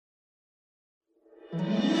How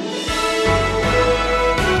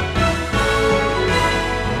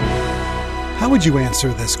would you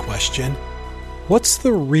answer this question? What's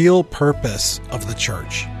the real purpose of the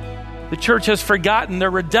church? The church has forgotten their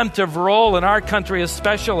redemptive role in our country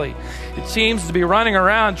especially. It seems to be running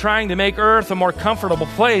around trying to make earth a more comfortable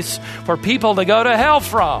place for people to go to hell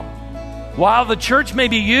from. While the church may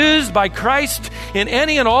be used by Christ in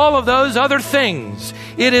any and all of those other things,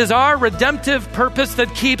 it is our redemptive purpose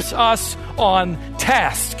that keeps us on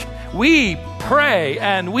task. We pray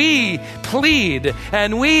and we plead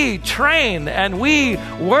and we train and we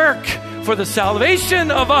work for the salvation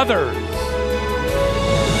of others.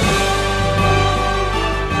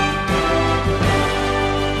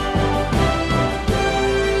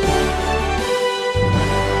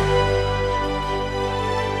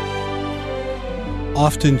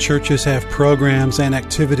 Often churches have programs and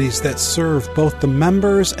activities that serve both the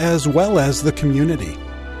members as well as the community.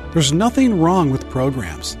 There's nothing wrong with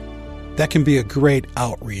programs. That can be a great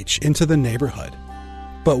outreach into the neighborhood.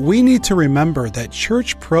 But we need to remember that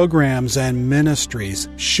church programs and ministries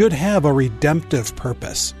should have a redemptive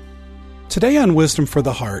purpose. Today on Wisdom for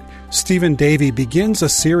the Heart, Stephen Davey begins a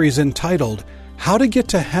series entitled, How to Get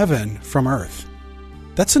to Heaven from Earth.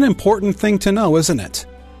 That's an important thing to know, isn't it?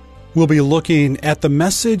 We'll be looking at the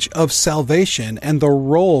message of salvation and the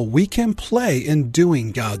role we can play in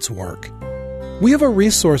doing God's work. We have a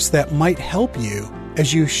resource that might help you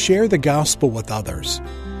as you share the gospel with others.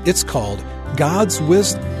 It's called God's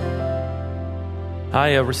Wisdom.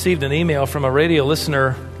 I received an email from a radio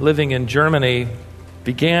listener living in Germany.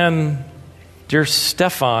 Began, Dear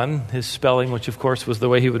Stefan, his spelling, which of course was the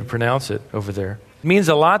way he would pronounce it over there. It means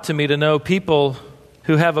a lot to me to know people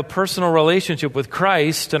who have a personal relationship with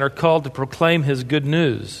Christ and are called to proclaim His good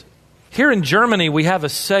news. Here in Germany, we have a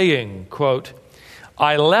saying, quote,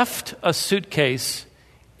 I left a suitcase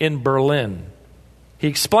in Berlin. He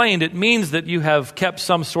explained it means that you have kept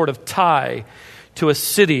some sort of tie to a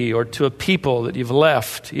city or to a people that you've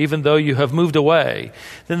left, even though you have moved away.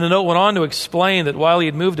 Then the note went on to explain that while he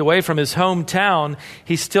had moved away from his hometown,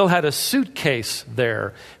 he still had a suitcase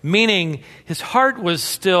there, meaning his heart was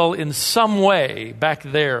still in some way back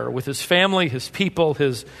there with his family, his people,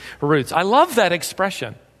 his roots. I love that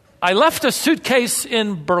expression. I left a suitcase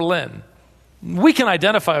in Berlin. We can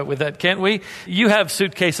identify with that, can't we? You have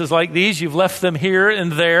suitcases like these. You've left them here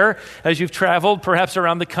and there as you've traveled, perhaps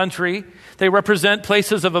around the country. They represent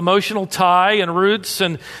places of emotional tie and roots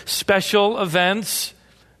and special events.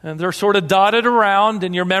 And they're sort of dotted around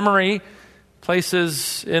in your memory,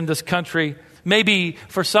 places in this country. Maybe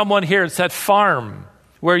for someone here, it's that farm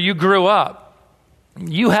where you grew up.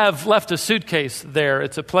 You have left a suitcase there.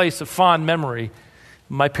 It's a place of fond memory.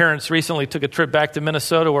 My parents recently took a trip back to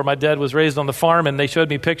Minnesota where my dad was raised on the farm, and they showed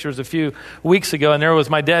me pictures a few weeks ago, and there was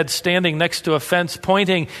my dad standing next to a fence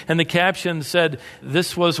pointing, and the caption said,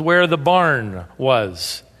 this was where the barn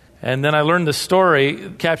was. And then I learned the story, the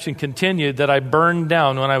caption continued, that I burned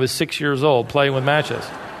down when I was 6 years old playing with matches.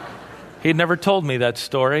 He'd never told me that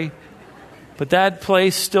story, but that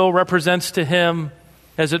place still represents to him,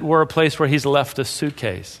 as it were, a place where he's left a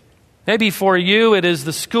suitcase. Maybe for you, it is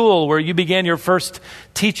the school where you began your first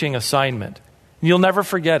teaching assignment. You'll never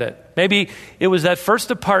forget it. Maybe it was that first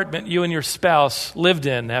apartment you and your spouse lived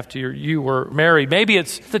in after you were married. Maybe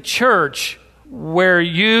it's the church where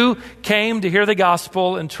you came to hear the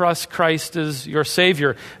gospel and trust Christ as your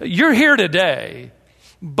Savior. You're here today,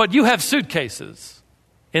 but you have suitcases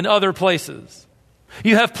in other places.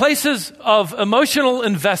 You have places of emotional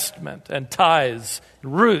investment and ties,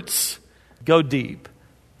 roots. Go deep.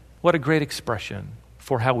 What a great expression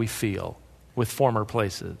for how we feel with former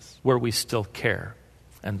places where we still care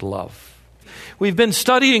and love. We've been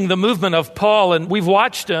studying the movement of Paul, and we've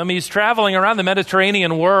watched him. He's traveling around the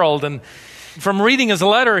Mediterranean world, and from reading his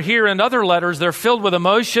letter here and other letters, they're filled with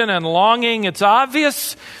emotion and longing. It's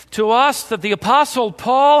obvious to us that the Apostle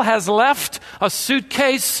Paul has left a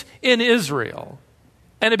suitcase in Israel.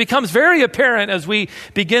 And it becomes very apparent as we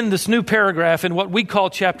begin this new paragraph in what we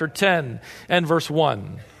call chapter 10 and verse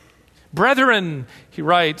 1. Brethren, he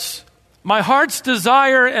writes, my heart's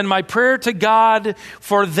desire and my prayer to God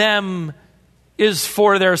for them is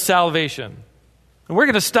for their salvation. And we're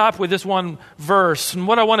going to stop with this one verse. And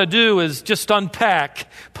what I want to do is just unpack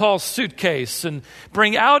Paul's suitcase and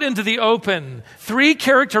bring out into the open 3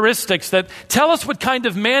 characteristics that tell us what kind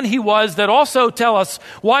of man he was, that also tell us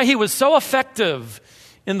why he was so effective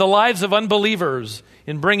in the lives of unbelievers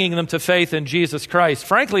in bringing them to faith in Jesus Christ.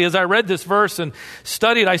 Frankly, as I read this verse and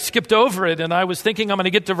studied, I skipped over it, and I was thinking I'm going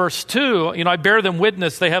to get to verse 2. I bear them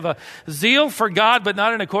witness. They have a zeal for God, but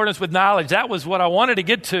not in accordance with knowledge. That was what I wanted to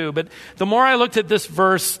get to. But the more I looked at this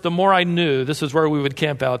verse, the more I knew this is where we would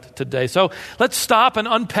camp out today. So let's stop and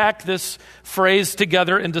unpack this phrase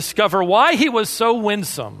together and discover why he was so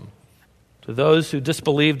winsome to those who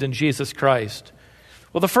disbelieved in Jesus Christ.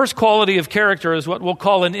 Well, the first quality of character is what we'll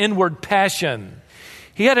call an inward passion.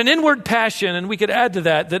 He had an inward passion, and we could add to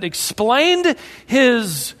that explained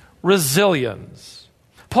his resilience.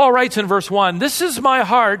 Paul writes in verse 1, "This is my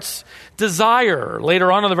heart's desire."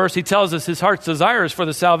 Later on in the verse, he tells us his heart's desire is for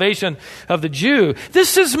the salvation of the Jew.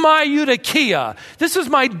 "This is my eudokia. This is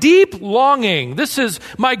my deep longing. This is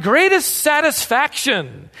my greatest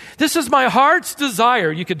satisfaction. This is my heart's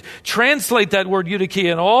desire." You could translate that word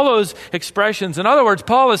eudokia in all those expressions. In other words,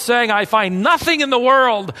 Paul is saying, I find nothing in the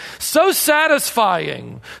world so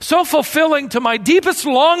satisfying, so fulfilling to my deepest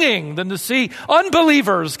longing than to see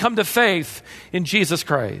unbelievers come to faith in Jesus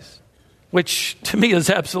Christ. Which to me is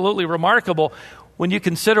absolutely remarkable when you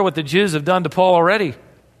consider what the Jews have done to Paul already.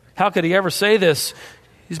 How could he ever say this?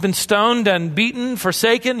 He's been stoned and beaten,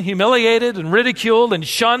 forsaken, humiliated and ridiculed and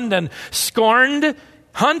shunned and scorned,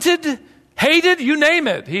 hunted, hated, you name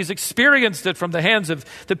it. He's experienced it from the hands of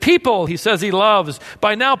the people he says he loves.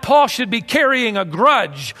 By now, Paul should be carrying a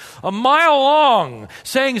grudge a mile long,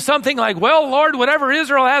 saying something like, "Well, Lord, whatever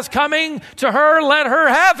Israel has coming to her, let her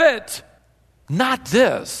have it." Not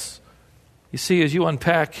this. You see, as you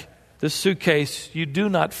unpack this suitcase, you do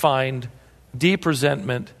not find deep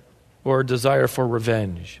resentment or a desire for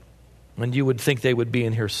revenge. And you would think they would be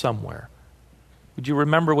in here somewhere. Would you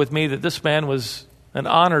remember with me that this man was an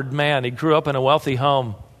honored man? He grew up in a wealthy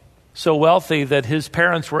home, so wealthy that his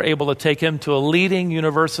parents were able to take him to a leading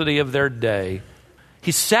university of their day.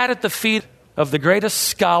 He sat at the feet of the greatest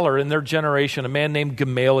scholar in their generation, a man named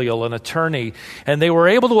Gamaliel, an attorney. And they were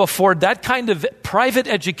able to afford that kind of private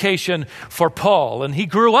education for Paul. And he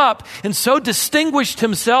grew up and so distinguished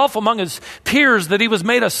himself among his peers that he was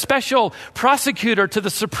made a special prosecutor to the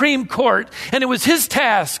Supreme Court. And it was his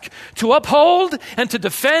task to uphold and to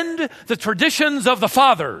defend the traditions of the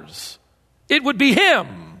fathers. It would be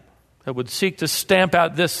him that would seek to stamp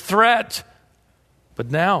out this threat.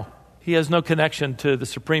 But now, he has no connection to the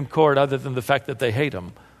Supreme Court other than the fact that they hate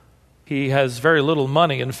him. He has very little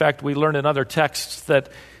money. In fact, we learn in other texts that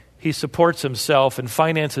he supports himself and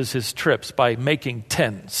finances his trips by making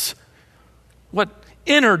tents. What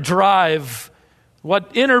inner drive, what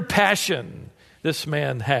inner passion this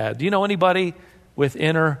man had. Do you know anybody with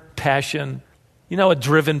inner passion? You know a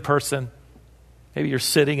driven person? Maybe you're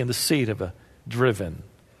sitting in the seat of a driven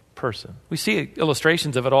person. We see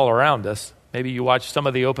illustrations of it all around us. Maybe you watch some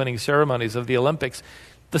of the opening ceremonies of the Olympics.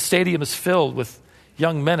 The stadium is filled with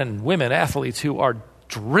young men and women, athletes who are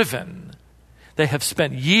driven. They have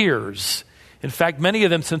spent years, in fact, many of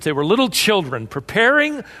them since they were little children,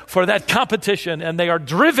 preparing for that competition, and they are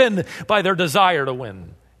driven by their desire to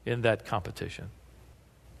win in that competition.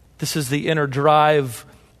 This is the inner drive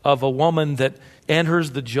of a woman that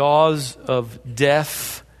enters the jaws of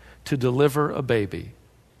death to deliver a baby,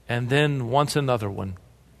 and then wants another one.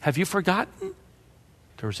 Have you forgotten?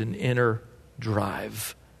 There's an inner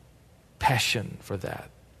drive, passion for that.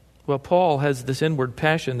 Well, Paul has this inward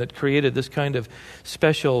passion that created this kind of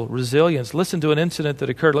special resilience. Listen to an incident that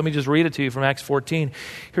occurred. Let me just read it to you from Acts 14.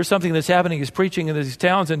 Here's something that's happening. He's preaching in these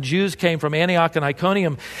towns, and Jews came from Antioch and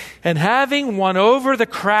Iconium, and having won over the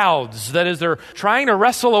crowds, that is, they're trying to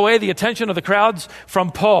wrestle away the attention of the crowds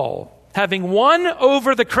from Paul. Having won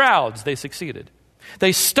over the crowds, they succeeded.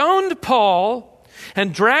 They stoned Paul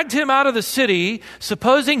and dragged him out of the city,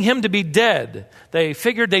 supposing him to be dead. They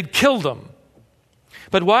figured they'd killed him.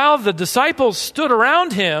 But while the disciples stood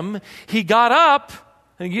around him, he got up.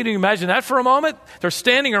 And you can imagine that for a moment? They're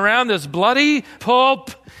standing around this bloody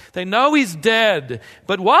pulp. They know he's dead.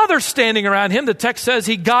 But while they're standing around him, the text says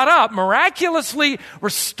he got up, miraculously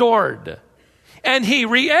restored. And he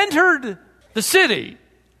re-entered the city.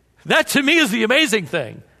 That to me is the amazing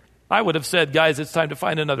thing. I would have said, guys, it's time to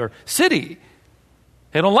find another city.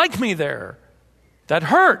 They don't like me there. That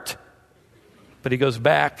hurt. But he goes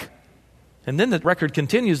back. And then the record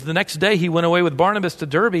continues. The next day he went away with Barnabas to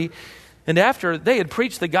Derbe. And after they had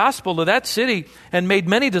preached the gospel to that city and made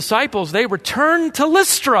many disciples, they returned to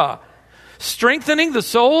Lystra, strengthening the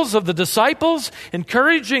souls of the disciples,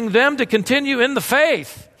 encouraging them to continue in the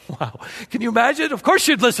faith. Wow. Can you imagine? Of course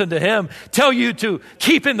you'd listen to him tell you to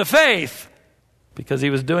keep in the faith, because he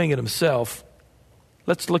was doing it himself.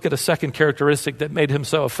 Let's look at a second characteristic that made him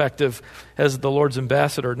so effective as the Lord's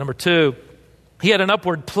ambassador. Number 2, He had an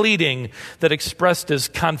upward pleading that expressed his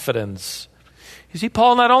confidence. You see,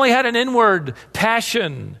 Paul not only had an inward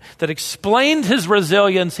passion that explained his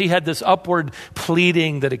resilience, he had this upward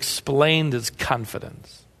pleading that explained his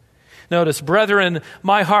confidence. Notice, brethren,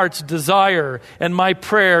 my heart's desire and my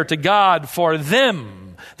prayer to God for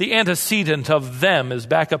them, the antecedent of them is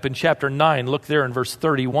back up in chapter 9. Look there in verse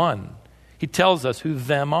 31. He tells us who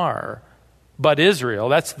them are. But Israel,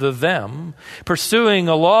 that's the them, pursuing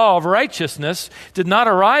a law of righteousness, did not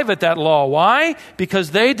arrive at that law. Why?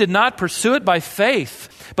 Because they did not pursue it by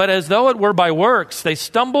faith, but as though it were by works. They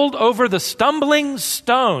stumbled over the stumbling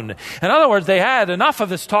stone. In other words, they had enough of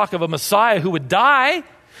this talk of a Messiah who would die.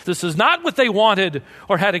 This is not what they wanted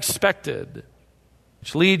or had expected.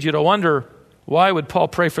 Which leads you to wonder, why would Paul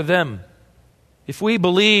pray for them? If we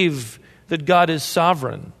believe that God is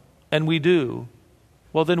sovereign, and we do,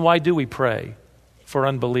 well, then why do we pray for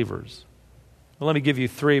unbelievers? Well, let me give you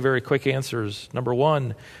 3 very quick answers. Number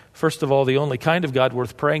 1, first of all, the only kind of God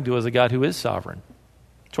worth praying to is a God who is sovereign.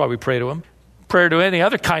 That's why we pray to him. Prayer to any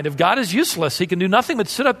other kind of God is useless. He can do nothing but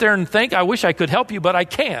sit up there and think, I wish I could help you, but I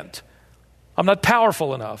can't. I'm not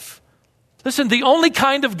powerful enough. Listen, the only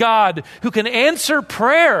kind of God who can answer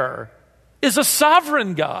prayer is a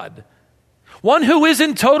sovereign God, one who is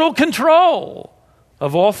in total control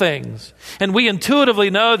of all things. And we intuitively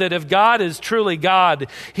know that if God is truly God,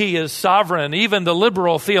 he is sovereign. Even the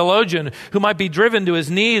liberal theologian who might be driven to his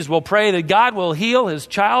knees will pray that God will heal his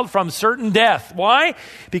child from certain death. Why?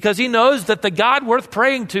 Because he knows that the God worth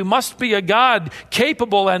praying to must be a God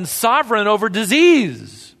capable and sovereign over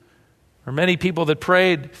disease. There are many people that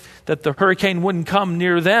prayed that the hurricane wouldn't come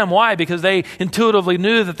near them. Why? Because they intuitively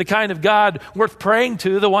knew that the kind of God worth praying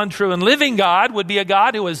to, the one true and living God, would be a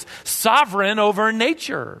God who is sovereign over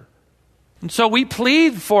nature. And so we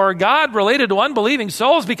plead for God related to unbelieving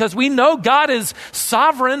souls because we know God is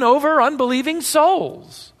sovereign over unbelieving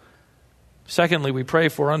souls. Secondly, we pray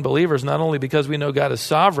for unbelievers not only because we know God is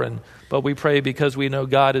sovereign, but we pray because we know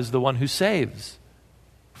God is the one who saves.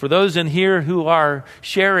 For those in here who are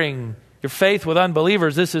sharing your faith with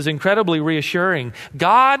unbelievers, this is incredibly reassuring.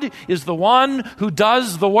 God is the one who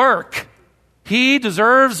does the work. He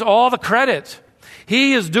deserves all the credit.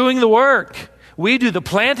 He is doing the work. We do the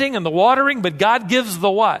planting and the watering, but God gives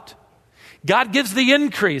the what? God gives the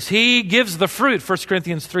increase. He gives the fruit, 1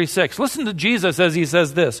 Corinthians 3:6. Listen to Jesus as he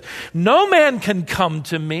says this. No man can come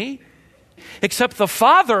to me except the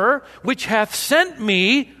Father which hath sent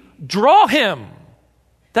me draw him.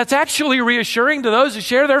 That's actually reassuring to those who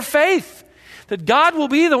share their faith, that God will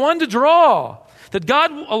be the one to draw, that God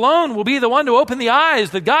alone will be the one to open the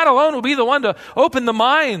eyes, that God alone will be the one to open the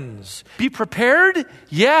minds. Be prepared?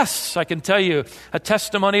 Yes, I can tell you a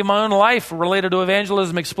testimony of my own life related to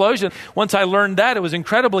Evangelism Explosion. Once I learned that, it was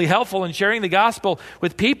incredibly helpful in sharing the gospel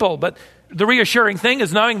with people. But the reassuring thing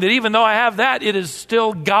is knowing that even though I have that, it is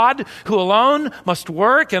still God who alone must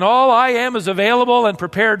work, and all I am is available and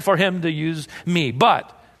prepared for him to use me.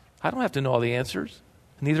 But I don't have to know all the answers.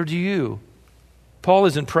 Neither do you. Paul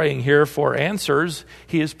isn't praying here for answers.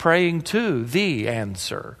 He is praying to the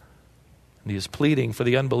answer. And he is pleading for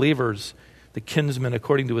the unbelievers, the kinsmen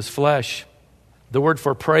according to his flesh. The word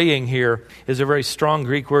for praying here is a very strong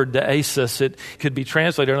Greek word, deesis. It could be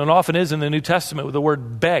translated, and often is in the New Testament, with the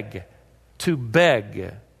word beg, to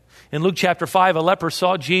beg. In Luke chapter 5, a leper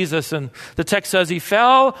saw Jesus, and the text says he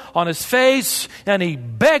fell on his face and he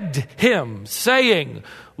begged him, saying,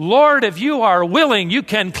 Lord, if you are willing, you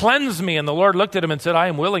can cleanse me. And the Lord looked at him and said, I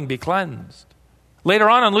am willing, be cleansed. Later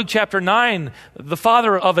on in Luke chapter 9, the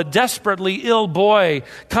father of a desperately ill boy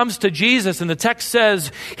comes to Jesus, and the text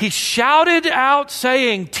says, he shouted out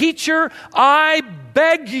saying, Teacher, I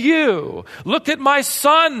beg you, look at my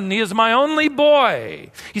son. He is my only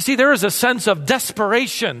boy. You see, there is a sense of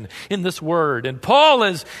desperation in this word. And Paul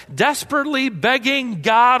is desperately begging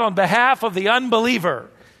God on behalf of the unbeliever.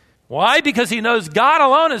 Why? Because he knows God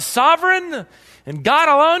alone is sovereign and God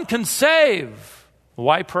alone can save.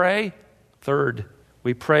 Why pray? Third,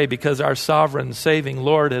 we pray because our sovereign, saving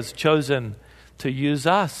Lord has chosen to use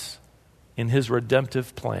us in his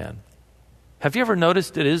redemptive plan. Have you ever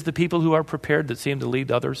noticed it is the people who are prepared that seem to lead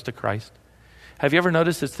others to Christ? Have you ever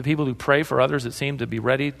noticed it's the people who pray for others that seem to be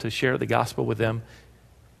ready to share the gospel with them?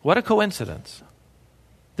 What a coincidence.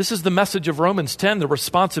 This is the message of Romans 10, the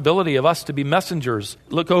responsibility of us to be messengers.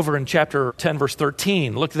 Look over in chapter 10, verse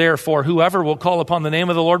 13. Look there, for whoever will call upon the name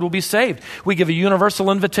of the Lord will be saved. We give a universal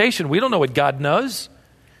invitation. We don't know what God knows.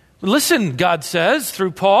 Listen, God says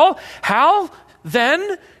through Paul, how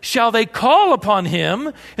then shall they call upon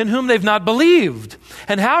him in whom they've not believed?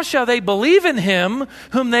 And how shall they believe in him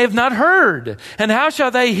whom they have not heard? And how shall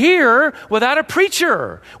they hear without a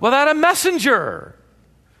preacher, without a messenger?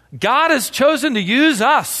 God has chosen to use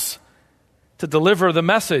us to deliver the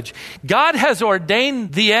message. God has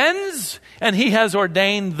ordained the ends, and he has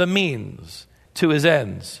ordained the means to his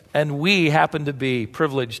ends. And we happen to be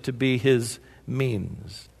privileged to be his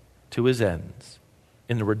means to his ends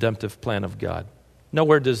in the redemptive plan of God.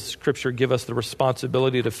 Nowhere does Scripture give us the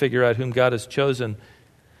responsibility to figure out whom God has chosen,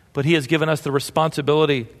 but he has given us the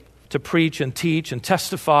responsibility to preach and teach and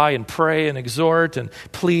testify and pray and exhort and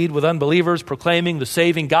plead with unbelievers, proclaiming the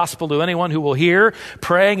saving gospel to anyone who will hear,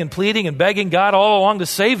 praying and pleading and begging God all along to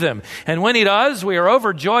save them. And when he does, we are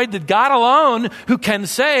overjoyed that God alone, who can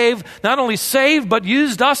save, not only saved, but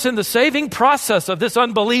used us in the saving process of this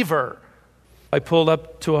unbeliever. I pulled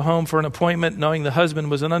up to a home for an appointment knowing the husband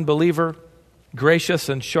was an unbeliever, gracious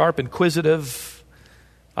and sharp, inquisitive.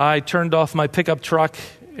 I turned off my pickup truck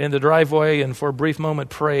in the driveway and for a brief moment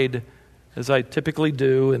prayed, as I typically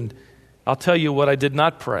do. And I'll tell you what I did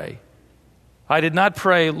not pray. I did not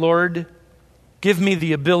pray, Lord, give me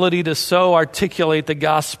the ability to so articulate the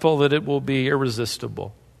gospel that it will be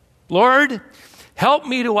irresistible. Lord, help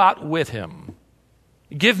me to outwit him.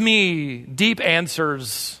 Give me deep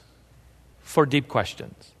answers for deep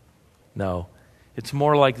questions. No, it's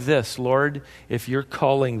more like this. Lord, if you're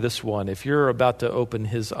calling this one, if you're about to open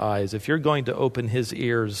his eyes, if you're going to open his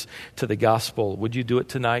ears to the gospel, would you do it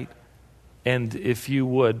tonight? And if you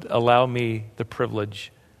would, allow me the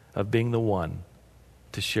privilege of being the one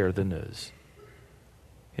to share the news.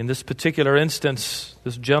 In this particular instance,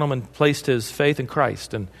 this gentleman placed his faith in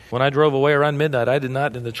Christ. And when I drove away around midnight, I did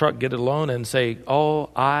not in the truck get it alone and say, oh,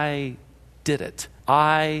 I did it.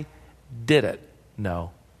 I did it.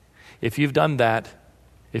 No. If you've done that,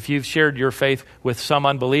 if you've shared your faith with some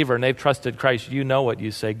unbeliever and they've trusted Christ, you know what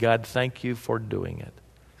you say. God, thank you for doing it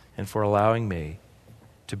and for allowing me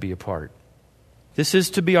to be a part. This is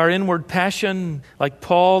to be our inward passion, like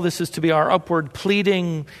Paul. This is to be our upward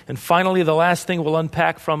pleading. And finally, the last thing we'll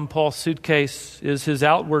unpack from Paul's suitcase is his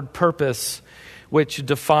outward purpose, which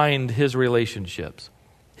defined his relationships.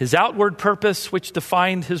 His outward purpose, which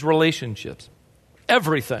defined his relationships.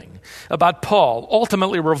 Everything about Paul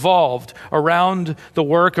ultimately revolved around the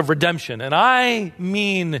work of redemption. And I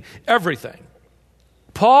mean everything.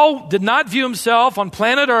 Paul did not view himself on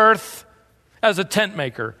planet Earth as a tent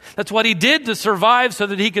maker. That's what he did to survive so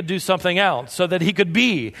that he could do something else, so that he could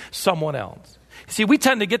be someone else. See, we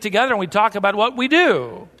tend to get together and we talk about what we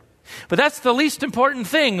do. But that's the least important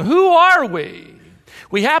thing. Who are we?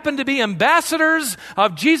 We happen to be ambassadors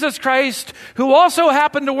of Jesus Christ who also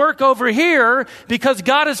happen to work over here because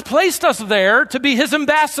God has placed us there to be his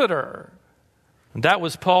ambassador. And that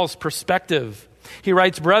was Paul's perspective. He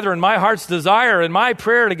writes, brethren, my heart's desire and my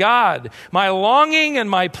prayer to God, my longing and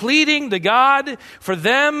my pleading to God for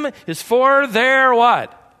them is for their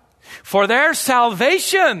what? For their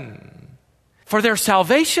salvation. For their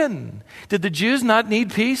salvation. Did the Jews not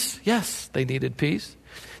need peace? Yes, they needed peace.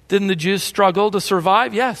 Didn't the Jews struggle to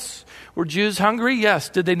survive? Yes. Were Jews hungry? Yes.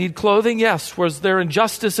 Did they need clothing? Yes. Was there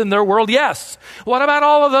injustice in their world? Yes. What about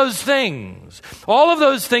all of those things? All of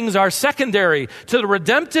those things are secondary to the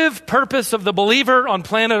redemptive purpose of the believer on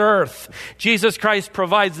planet Earth. Jesus Christ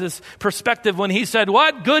provides this perspective when he said,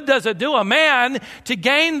 what good does it do a man to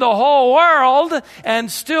gain the whole world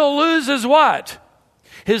and still lose his what?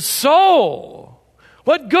 His soul.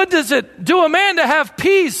 What good does it do a man to have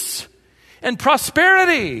peace and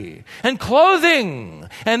prosperity, and clothing,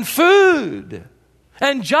 and food,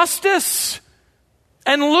 and justice,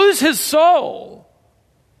 and lose his soul?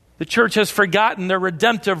 The church has forgotten their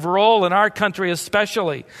redemptive role in our country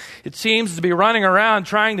especially. It seems to be running around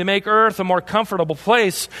trying to make earth a more comfortable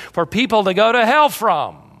place for people to go to hell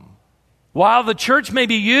from. While the church may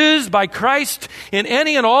be used by Christ in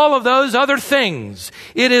any and all of those other things,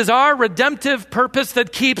 it is our redemptive purpose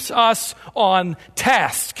that keeps us on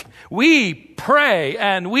task. We pray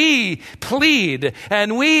and we plead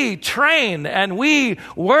and we train and we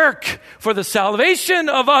work for the salvation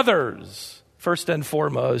of others, first and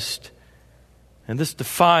foremost. And this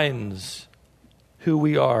defines who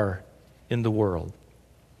we are in the world.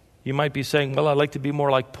 You might be saying, well, I'd like to be more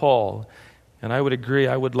like Paul. And I would agree,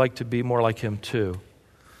 I would like to be more like him too.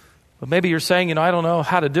 But maybe you're saying, I don't know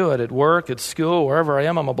how to do it at work, at school, wherever I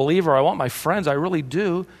am. I'm a believer. I want my friends, I really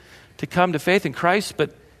do, to come to faith in Christ.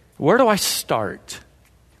 But where do I start?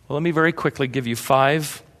 Well, let me very quickly give you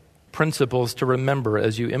 5 principles to remember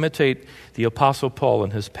as you imitate the Apostle Paul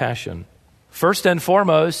in his passion. First and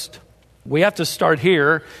foremost, we have to start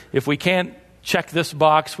here. If we can't check this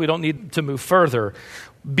box. We don't need to move further.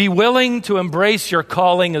 Be willing to embrace your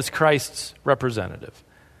calling as Christ's representative.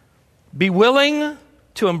 Be willing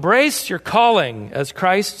to embrace your calling as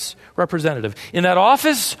Christ's representative. In that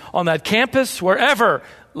office, on that campus, wherever.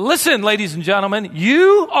 Listen, ladies and gentlemen,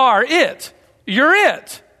 you are it. You're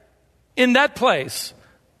it. In that place.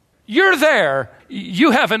 You're there.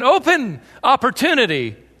 You have an open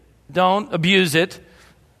opportunity. Don't abuse it.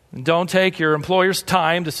 Don't take your employer's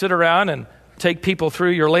time to sit around and take people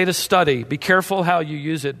through your latest study. Be careful how you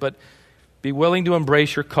use it, but be willing to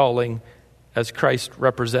embrace your calling as Christ's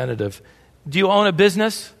representative. Do you own a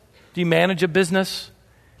business? Do you manage a business?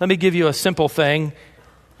 Let me give you a simple thing,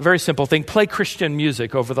 a very simple thing. Play Christian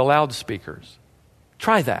music over the loudspeakers.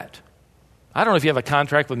 Try that. I don't know if you have a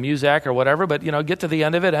contract with Muzak or whatever, but get to the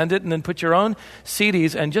end of it, end it, and then put your own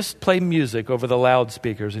CDs and just play music over the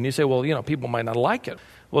loudspeakers. And you say, well, people might not like it.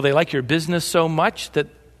 Well, they like your business so much that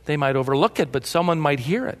they might overlook it, but someone might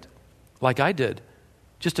hear it, like I did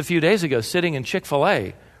just a few days ago, sitting in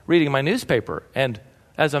Chick-fil-A, reading my newspaper. And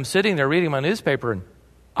as I'm sitting there reading my newspaper, and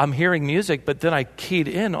I'm hearing music, but then I keyed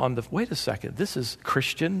in on wait a second, this is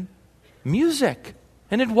Christian music.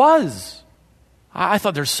 And it was. I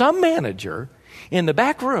thought there's some manager in the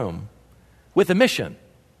back room with a mission,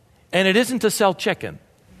 and it isn't to sell chicken.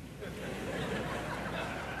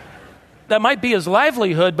 That might be his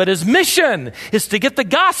livelihood, but his mission is to get the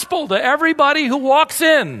gospel to everybody who walks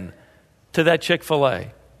in to that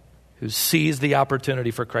Chick-fil-A, who sees the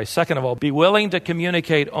opportunity for Christ. Second of all, be willing to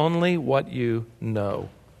communicate only what you know.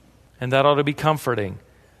 And that ought to be comforting.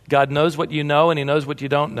 God knows what you know, and He knows what you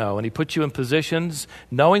don't know. And He puts you in positions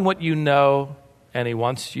knowing what you know, and He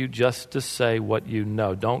wants you just to say what you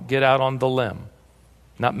know. Don't get out on the limb.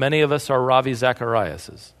 Not many of us are Ravi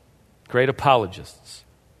Zachariases, great apologists.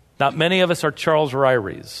 Not many of us are Charles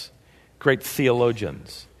Ryrie's, great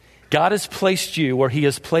theologians. God has placed you where He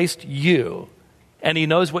has placed you, and He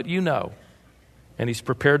knows what you know. And He's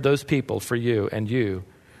prepared those people for you, and you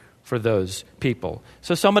for those people.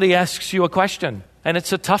 So somebody asks you a question, and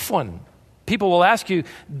it's a tough one. People will ask you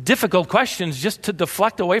difficult questions just to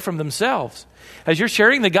deflect away from themselves. As you're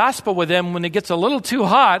sharing the gospel with them, when it gets a little too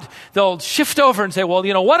hot, they'll shift over and say, well,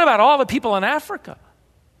 what about all the people in Africa?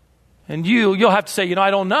 And you'll have to say,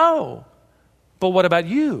 I don't know. But what about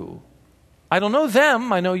you? I don't know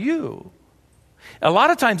them, I know you. A lot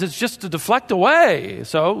of times it's just to deflect away.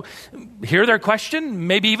 So hear their question,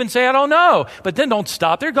 maybe even say, I don't know. But then don't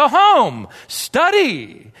stop there, go home,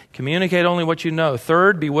 study. Communicate only what you know.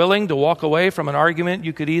 Third, be willing to walk away from an argument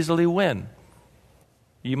you could easily win.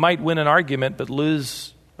 You might win an argument, but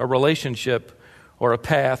lose a relationship or a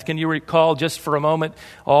path. Can you recall just for a moment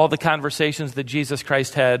all the conversations that Jesus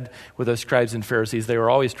Christ had with those scribes and Pharisees? They were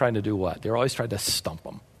always trying to do what? They were always trying to stump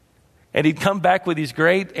them. And He'd come back with these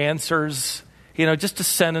great answers, just a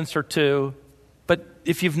sentence or two. But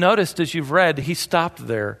if you've noticed as you've read, He stopped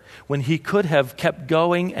there when He could have kept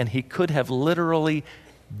going, and He could have literally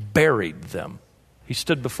buried them. He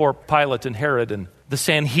stood before Pilate and Herod and the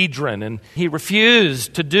Sanhedrin, and He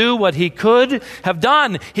refused to do what He could have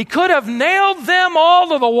done. He could have nailed them all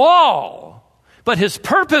to the wall, but His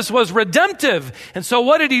purpose was redemptive. And so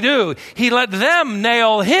what did He do? He let them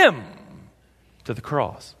nail Him to the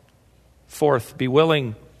cross. Fourth, be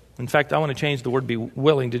willing. In fact, I want to change the word be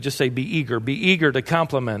willing to just say be eager. Be eager to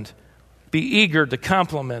compliment. Be eager to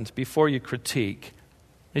compliment before you critique.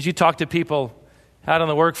 As you talk to people out in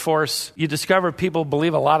the workforce, you discover people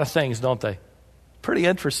believe a lot of things, don't they? Pretty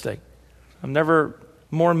interesting. I'm never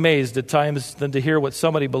more amazed at times than to hear what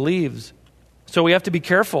somebody believes. So we have to be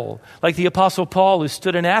careful. Like the Apostle Paul, who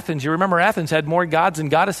stood in Athens. You remember Athens had more gods and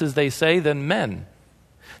goddesses, they say, than men.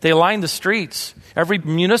 They lined the streets. Every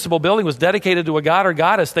municipal building was dedicated to a god or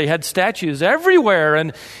goddess. They had statues everywhere.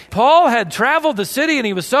 And Paul had traveled the city, and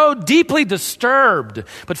he was so deeply disturbed.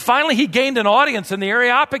 But finally he gained an audience in the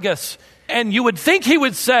Areopagus. And you would think he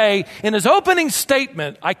would say in his opening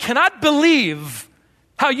statement, I cannot believe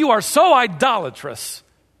how you are so idolatrous.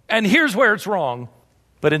 And here's where it's wrong.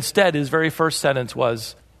 But instead, his very first sentence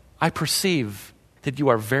was, I perceive that you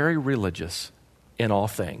are very religious in all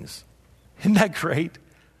things. Isn't that great?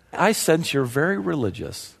 I sense you're very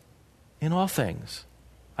religious in all things.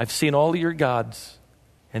 I've seen all of your gods.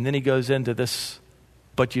 And then he goes into this,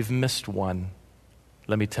 but you've missed one.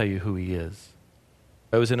 Let me tell you who He is.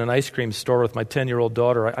 I was in an ice cream store with my 10-year-old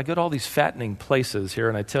daughter. I go to all these fattening places here,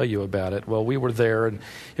 and I tell you about it. Well, we were there, and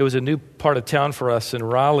it was a new part of town for us in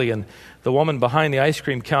Raleigh, and the woman behind the ice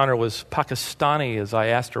cream counter was Pakistani. As I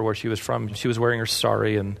asked her where she was from, she was wearing her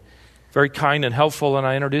sari, and very kind and helpful, and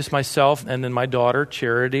I introduced myself, and then my daughter,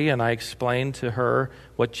 Charity, and I explained to her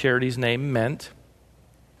what Charity's name meant,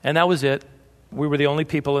 and that was it. We were the only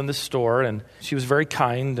people in the store, and she was very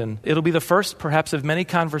kind, and it'll be the first, perhaps, of many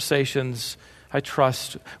conversations, I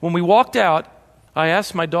trust. When we walked out, I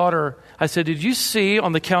asked my daughter, I said, did you see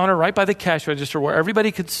on the counter right by the cash register where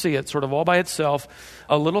everybody could see it, sort of all by itself,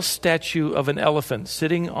 a little statue of an elephant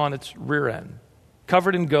sitting on its rear end,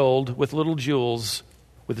 covered in gold with little jewels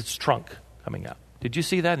with its trunk coming out? Did you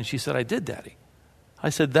see that? And she said, I did, Daddy. I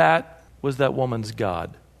said, that was that woman's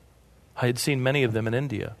God. I had seen many of them in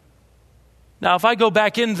India. Now, if I go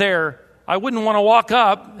back in there, I wouldn't want to walk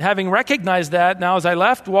up, having recognized that, now as I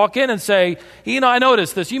left, walk in and say, I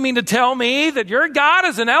noticed this. You mean to tell me that your God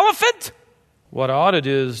is an elephant? What I ought to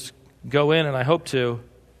do is go in, and I hope to,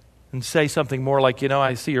 and say something more like,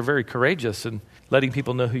 I see you're very courageous in letting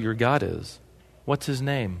people know who your God is. What's his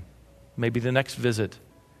name? Maybe the next visit.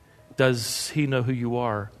 Does he know who you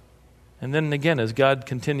are? And then again, as God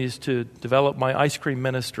continues to develop my ice cream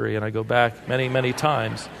ministry, and I go back many, many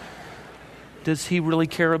times, does he really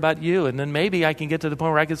care about you? And then maybe I can get to the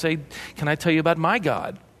point where I can say, can I tell you about my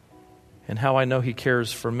God and how I know he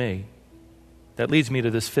cares for me? That leads me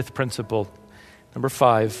to this fifth principle. Number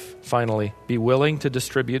 5, finally, be willing to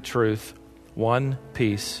distribute truth one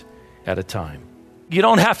piece at a time. You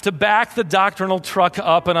don't have to back the doctrinal truck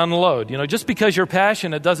up and unload. Just because you're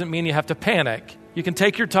passionate doesn't mean you have to panic. You can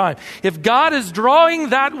take your time. If God is drawing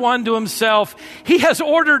that one to himself, he has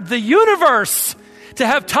ordered the universe to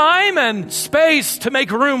have time and space to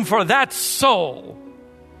make room for that soul.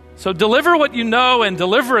 So deliver what you know and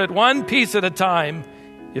deliver it one piece at a time.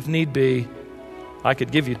 If need be, I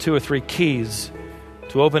could give you 2 or 3 keys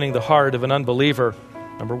to opening the heart of an unbeliever.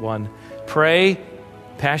 Number 1, pray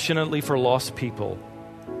passionately for lost people.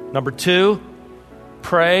 Number 2,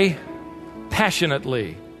 pray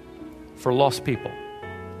passionately for lost people.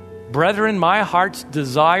 Brethren, my heart's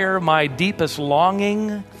desire, my deepest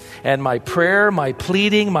longing, and my prayer, my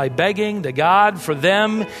pleading, my begging to God for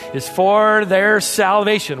them is for their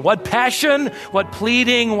salvation. What passion, what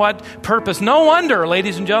pleading, what purpose. No wonder,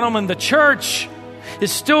 ladies and gentlemen, the church is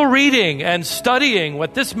still reading and studying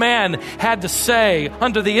what this man had to say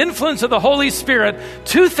under the influence of the Holy Spirit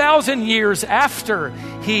 2,000 years after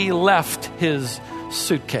he left his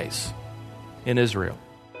suitcase in Israel.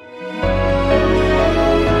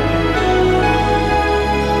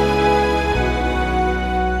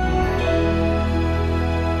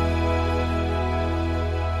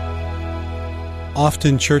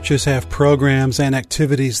 Often churches have programs and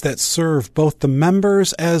activities that serve both the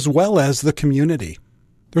members as well as the community.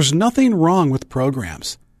 There's nothing wrong with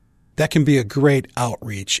programs. That can be a great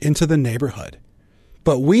outreach into the neighborhood.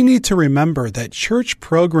 But we need to remember that church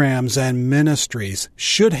programs and ministries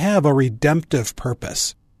should have a redemptive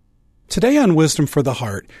purpose. Today on Wisdom for the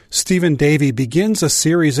Heart, Stephen Davey begins a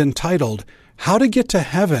series entitled, How to Get to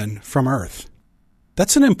Heaven from Earth.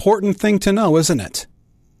 That's an important thing to know, isn't it?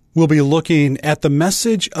 We'll be looking at the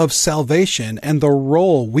message of salvation and the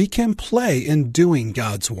role we can play in doing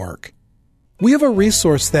God's work. We have a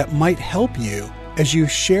resource that might help you as you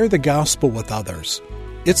share the gospel with others.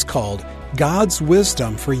 It's called God's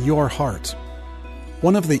Wisdom for Your Heart.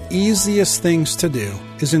 One of the easiest things to do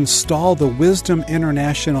is install the Wisdom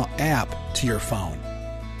International app to your phone.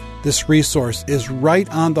 This resource is right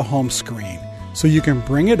on the home screen, so you can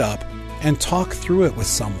bring it up and talk through it with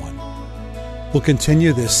someone. We'll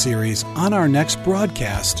continue this series on our next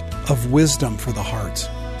broadcast of Wisdom for the Heart.